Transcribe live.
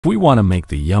If we want to make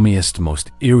the yummiest, most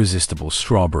irresistible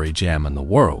strawberry jam in the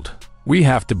world, we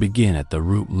have to begin at the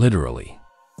root literally.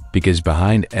 Because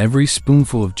behind every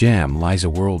spoonful of jam lies a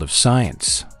world of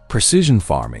science, precision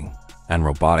farming, and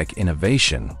robotic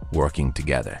innovation working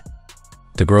together.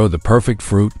 To grow the perfect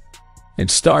fruit, it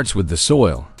starts with the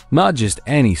soil, not just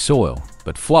any soil,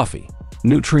 but fluffy,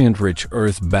 nutrient-rich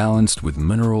earth balanced with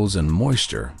minerals and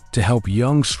moisture to help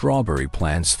young strawberry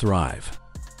plants thrive.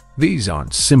 These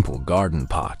aren't simple garden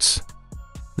pots.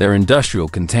 They're industrial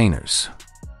containers,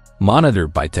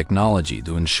 monitored by technology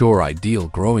to ensure ideal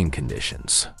growing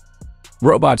conditions.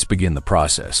 Robots begin the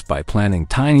process by planting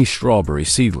tiny strawberry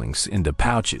seedlings into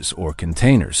pouches or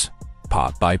containers,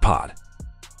 pot by pot.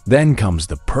 Then comes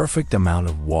the perfect amount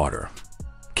of water,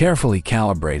 carefully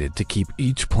calibrated to keep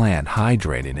each plant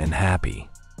hydrated and happy.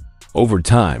 Over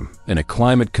time, in a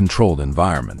climate-controlled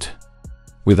environment,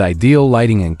 with ideal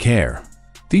lighting and care,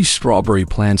 these strawberry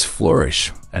plants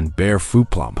flourish and bear fruit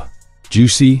plump,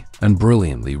 juicy, and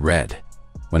brilliantly red.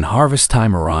 When harvest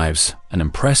time arrives, an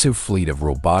impressive fleet of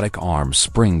robotic arms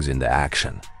springs into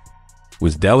action.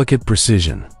 With delicate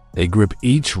precision, they grip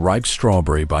each ripe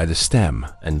strawberry by the stem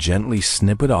and gently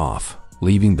snip it off,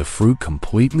 leaving the fruit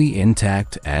completely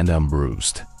intact and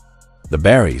unbruised. The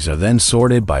berries are then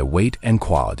sorted by weight and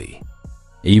quality.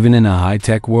 Even in a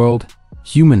high-tech world,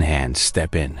 human hands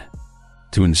step in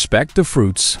to inspect the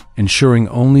fruits, ensuring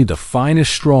only the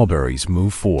finest strawberries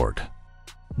move forward.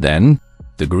 Then,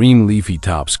 the green leafy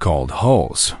tops called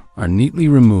hulls are neatly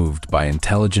removed by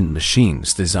intelligent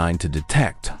machines designed to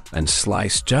detect and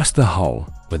slice just the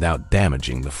hull without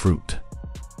damaging the fruit.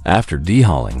 After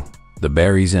dehulling, the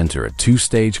berries enter a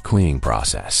two-stage cleaning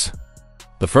process.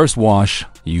 The first wash,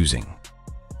 using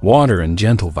water and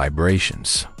gentle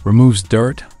vibrations, removes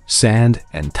dirt, sand,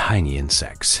 and tiny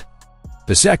insects.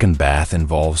 The second bath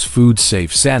involves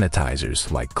food-safe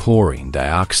sanitizers like chlorine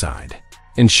dioxide,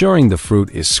 ensuring the fruit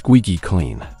is squeaky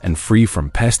clean and free from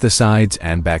pesticides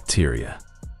and bacteria.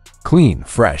 Clean,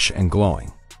 fresh, and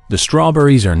glowing, the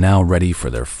strawberries are now ready for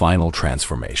their final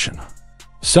transformation.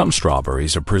 Some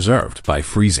strawberries are preserved by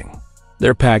freezing.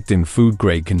 They're packed in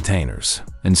food-grade containers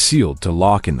and sealed to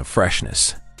lock in the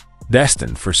freshness,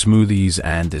 destined for smoothies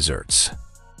and desserts.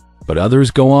 But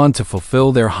others go on to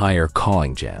fulfill their higher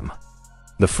calling jam.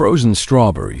 The frozen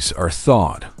strawberries are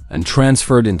thawed and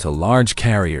transferred into large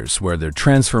carriers where their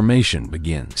transformation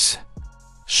begins.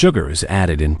 Sugar is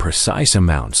added in precise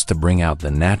amounts to bring out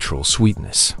the natural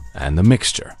sweetness, and the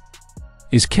mixture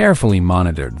is carefully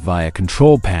monitored via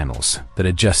control panels that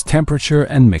adjust temperature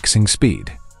and mixing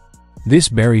speed. This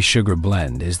berry sugar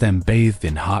blend is then bathed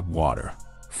in hot water,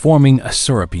 forming a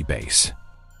syrupy base.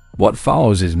 What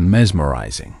follows is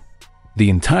mesmerizing. The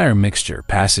entire mixture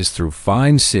passes through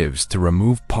fine sieves to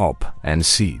remove pulp and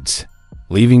seeds,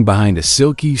 leaving behind a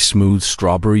silky, smooth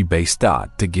strawberry-based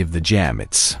dot to give the jam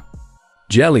its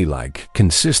jelly-like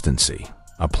consistency.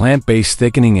 A plant-based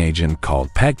thickening agent called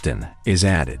pectin is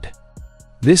added.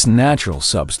 This natural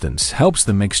substance helps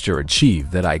the mixture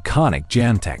achieve that iconic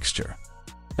jam texture.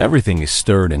 Everything is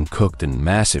stirred and cooked in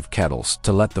massive kettles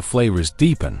to let the flavors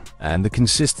deepen and the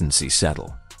consistency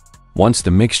settle. Once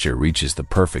the mixture reaches the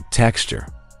perfect texture,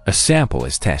 a sample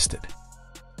is tested.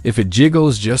 If it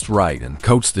jiggles just right and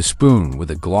coats the spoon with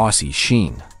a glossy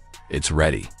sheen, it's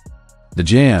ready. The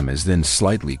jam is then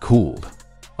slightly cooled,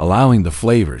 allowing the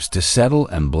flavors to settle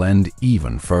and blend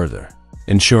even further,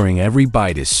 ensuring every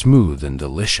bite is smooth and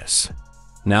delicious.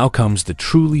 Now comes the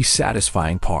truly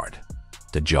satisfying part,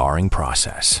 the jarring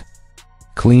process.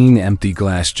 Clean, empty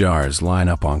glass jars line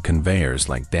up on conveyors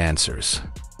like dancers,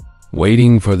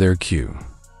 waiting for their cue.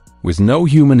 With no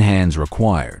human hands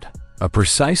required, a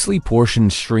precisely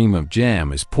portioned stream of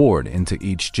jam is poured into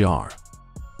each jar.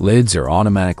 Lids are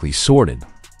automatically sorted,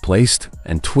 placed,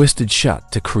 and twisted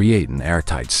shut to create an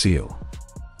airtight seal.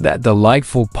 That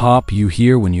delightful pop you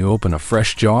hear when you open a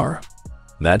fresh jar?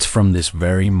 That's from this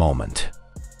very moment.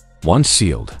 Once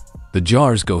sealed, the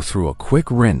jars go through a quick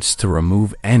rinse to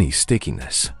remove any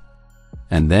stickiness,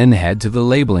 and then head to the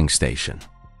labeling station.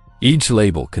 Each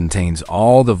label contains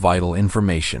all the vital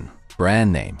information,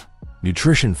 brand name,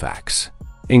 nutrition facts,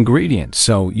 ingredients,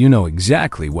 so you know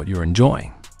exactly what you're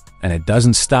enjoying. And it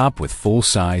doesn't stop with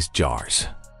full-sized jars.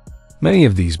 Many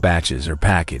of these batches are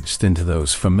packaged into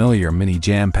those familiar mini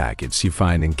jam packets you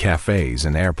find in cafes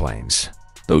and airplanes.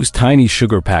 Those tiny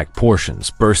sugar-packed portions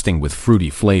bursting with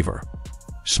fruity flavor.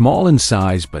 Small in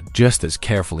size but just as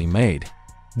carefully made,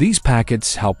 these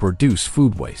packets help reduce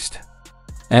food waste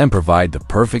and provide the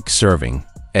perfect serving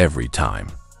every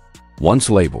time. Once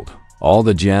labeled, all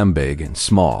the jam, big and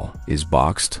small, is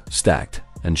boxed, stacked,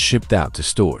 and shipped out to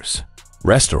stores,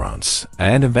 restaurants,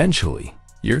 and eventually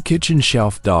Your kitchen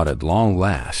shelf dotted at long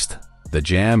last, the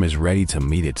jam is ready to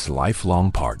meet its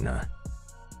lifelong partner,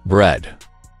 bread.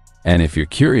 And if you're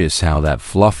curious how that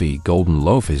fluffy golden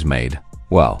loaf is made,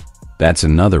 well, that's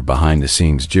another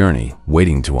behind-the-scenes journey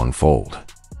waiting to unfold.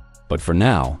 But for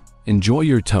now, enjoy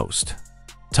your toast,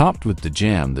 topped with the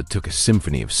jam that took a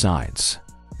symphony of science,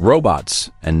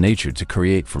 robots, and nature to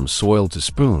create from soil to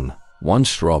spoon, one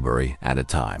strawberry at a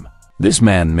time. This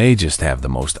man may just have the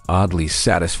most oddly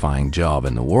satisfying job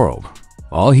in the world.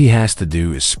 All he has to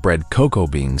do is spread cocoa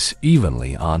beans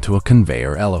evenly onto a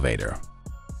conveyor elevator.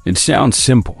 It sounds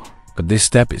simple, but this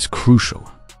step is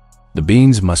crucial. The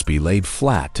beans must be laid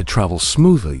flat to travel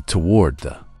smoothly toward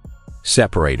the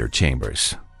separator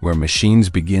chambers, where machines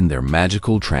begin their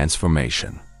magical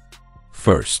transformation.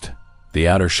 First, the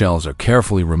outer shells are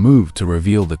carefully removed to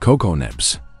reveal the cocoa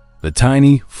nibs, the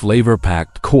tiny,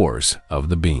 flavor-packed cores of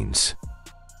the beans.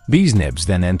 These nibs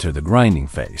then enter the grinding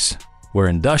phase, where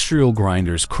industrial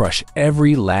grinders crush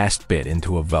every last bit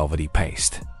into a velvety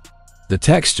paste. The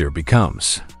texture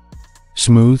becomes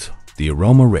smooth, the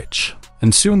aroma rich,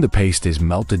 and soon the paste is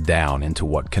melted down into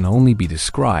what can only be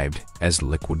described as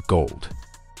liquid gold.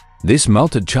 This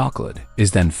melted chocolate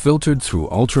is then filtered through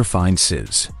ultrafine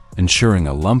sieves, ensuring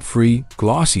a lump-free,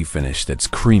 glossy finish that's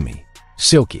creamy,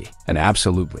 silky, and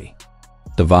absolutely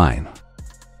divine.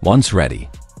 Once ready,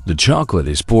 the chocolate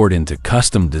is poured into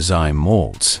custom-designed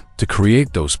molds to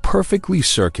create those perfectly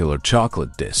circular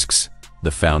chocolate discs,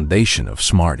 the foundation of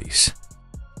Smarties.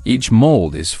 Each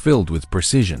mold is filled with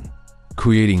precision,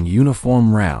 creating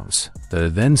uniform rounds that are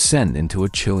then sent into a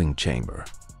chilling chamber.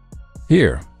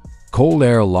 Here, cold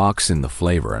air locks in the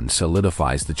flavor and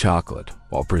solidifies the chocolate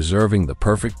while preserving the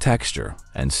perfect texture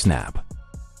and snap.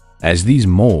 As these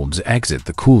molds exit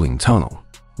the cooling tunnel,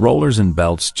 rollers and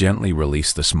belts gently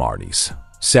release the Smarties,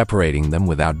 separating them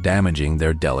without damaging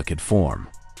their delicate form.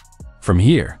 From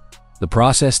here, the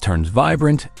process turns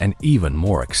vibrant and even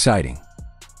more exciting.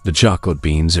 The chocolate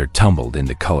beans are tumbled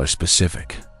into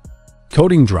color-specific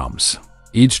coating drums,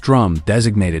 each drum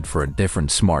designated for a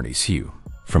different Smarties hue,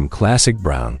 from classic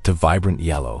brown to vibrant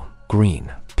yellow,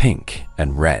 green, pink,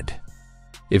 and red.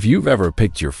 If you've ever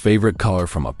picked your favorite color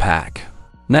from a pack,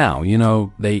 now you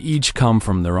know they each come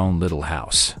from their own little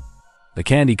house. The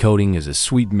candy coating is a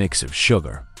sweet mix of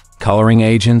sugar, coloring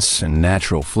agents, and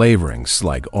natural flavorings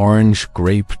like orange,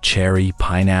 grape, cherry,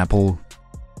 pineapple,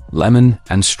 lemon,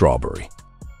 and strawberry.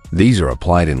 These are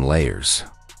applied in layers,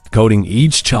 coating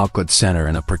each chocolate center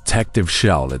in a protective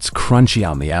shell that's crunchy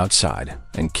on the outside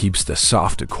and keeps the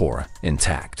softer core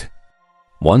intact.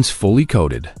 Once fully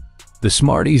coated, the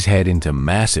Smarties head into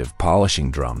massive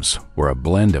polishing drums where a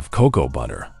blend of cocoa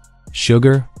butter,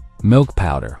 sugar, milk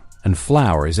powder, and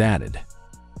flour is added,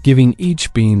 giving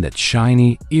each bean that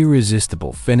shiny,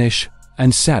 irresistible finish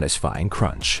and satisfying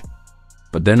crunch.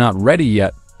 But they're not ready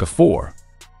yet. Before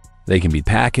they can be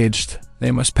packaged,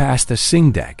 they must pass the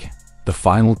Sing Deck, the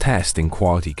final test in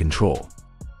quality control.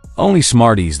 Only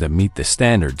Smarties that meet the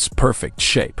standard's perfect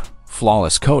shape,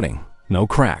 flawless coating, no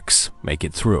cracks, make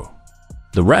it through.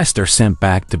 The rest are sent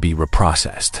back to be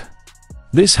reprocessed.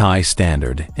 This high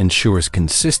standard ensures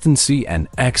consistency and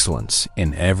excellence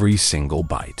in every single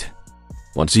bite.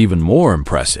 What's even more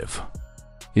impressive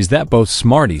is that both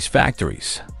Smarties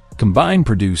factories combined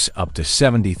produce up to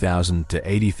 70,000 to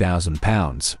 80,000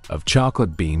 pounds of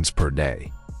chocolate beans per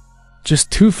day.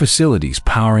 Just two facilities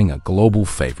powering a global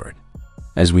favorite.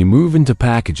 As we move into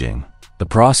packaging, the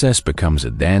process becomes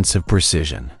a dance of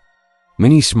precision.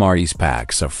 Mini Smarties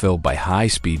packs are filled by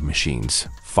high-speed machines,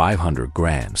 500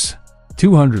 grams,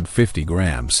 250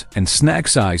 grams, and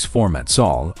snack-size formats,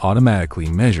 all automatically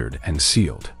measured and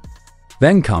sealed.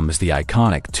 Then comes the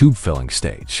iconic tube-filling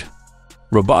stage.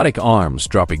 Robotic arms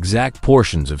drop exact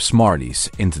portions of Smarties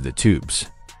into the tubes,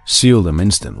 seal them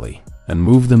instantly, and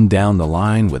move them down the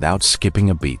line without skipping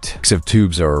a beat. Six of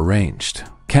tubes are arranged,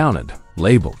 counted,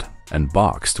 labeled, and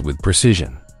boxed with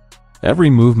precision. Every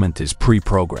movement is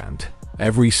pre-programmed,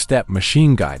 every step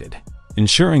machine-guided,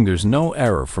 ensuring there's no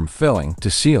error from filling to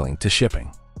sealing to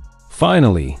shipping.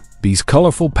 Finally, these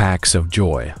colorful packs of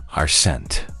joy are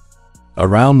sent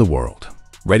around the world,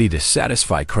 ready to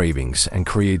satisfy cravings and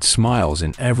create smiles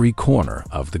in every corner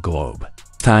of the globe.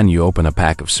 Time you open a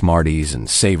pack of Smarties and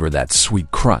savor that sweet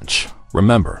crunch,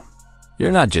 remember,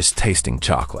 you're not just tasting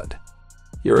chocolate.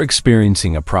 You're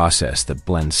experiencing a process that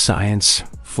blends science,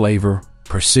 flavor,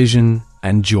 precision,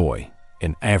 and joy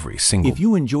in every single. If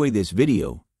you enjoy this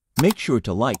video, make sure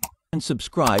to like and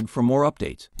subscribe for more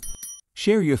updates.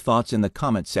 Share your thoughts in the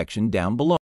comment section down below.